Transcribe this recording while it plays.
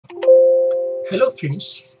Hello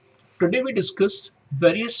friends, today we discuss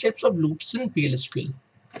various types of loops in plsql.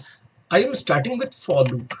 I am starting with for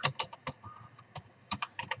loop.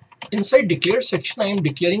 Inside declare section I am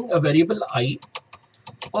declaring a variable I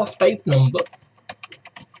of type number.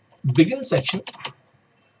 Begin section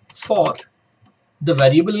for the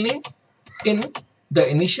variable name in the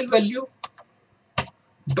initial value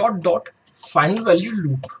dot dot final value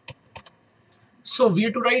loop. So we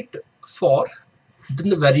have to write for, then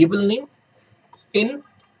the variable name in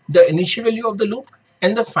the initial value of the loop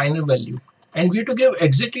and the final value, and we have to give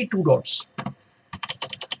exactly two dots.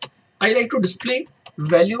 I like to display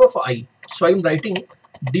value of I, so I am writing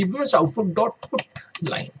dbms output dot put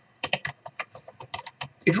line.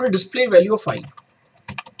 It will display value of I,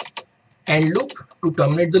 and loop to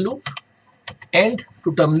terminate the loop, and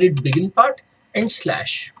to terminate begin part, and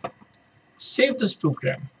slash. Save this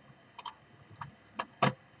program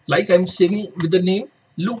like I am saving with the name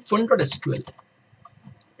loop1.sql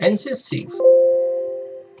and say save.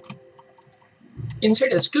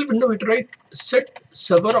 Inside SQL window, we write set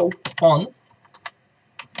server out on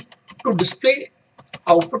to display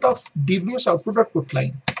output of dbms output.put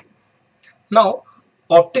line. Now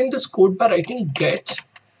obtain this code by writing get,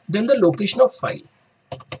 then the location of file.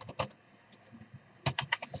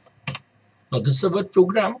 Now this is our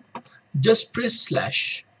program. Just press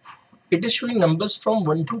slash. It is showing numbers from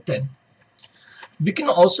 1 to 10. We can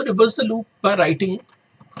also reverse the loop by writing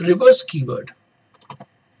reverse keyword.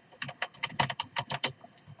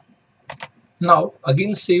 Now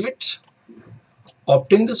again save it.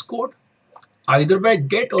 Obtain this code either by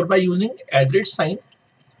get or by using @ sign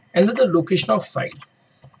and then the location of file.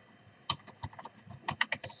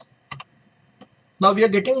 Now we are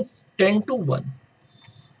getting 10 to 1.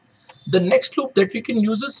 The next loop that we can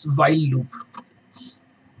use is while loop.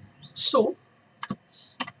 So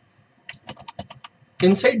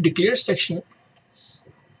inside declare section,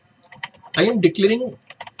 I am declaring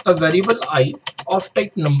a variable I of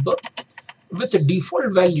type number with a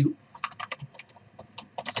default value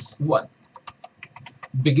 1.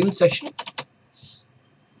 Begin section,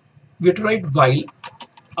 we have to write while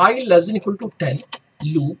I less than equal to 10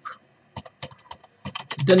 loop,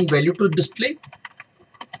 then value to display,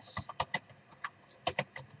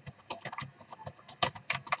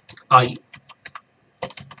 I.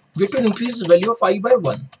 We have to increase the value of I by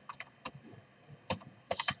 1,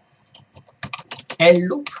 and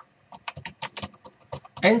loop,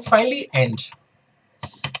 and finally end.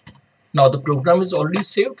 Now the program is already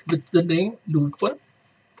saved with the name loop1.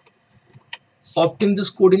 Obtain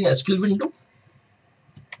this code in SQL window.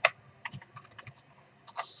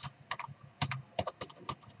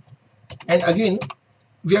 And again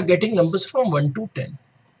we are getting numbers from 1 to 10.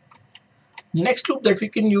 Next loop that we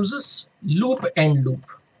can use is loop and loop.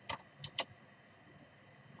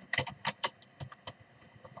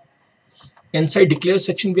 Inside declare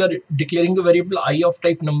section, we are declaring a variable I of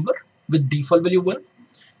type number with default value 1.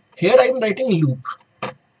 Here I am writing loop,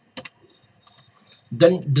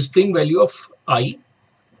 then displaying value of I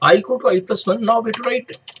equal to I plus 1. Now we have to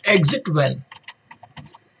write exit when.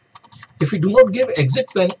 If we do not give exit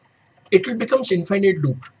when, it will become infinite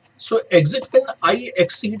loop. So exit when I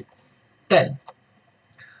exceed 10.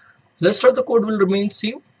 Rest of the code will remain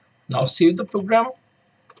same. Now save the program,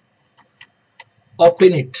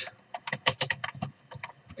 obtain it,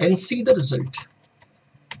 and see the result.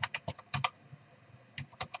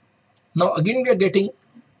 Now again we are getting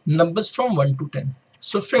numbers from 1 to 10.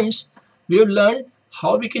 So friends, we have learned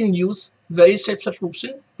how we can use various types of loops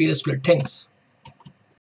in plsql. Thanks.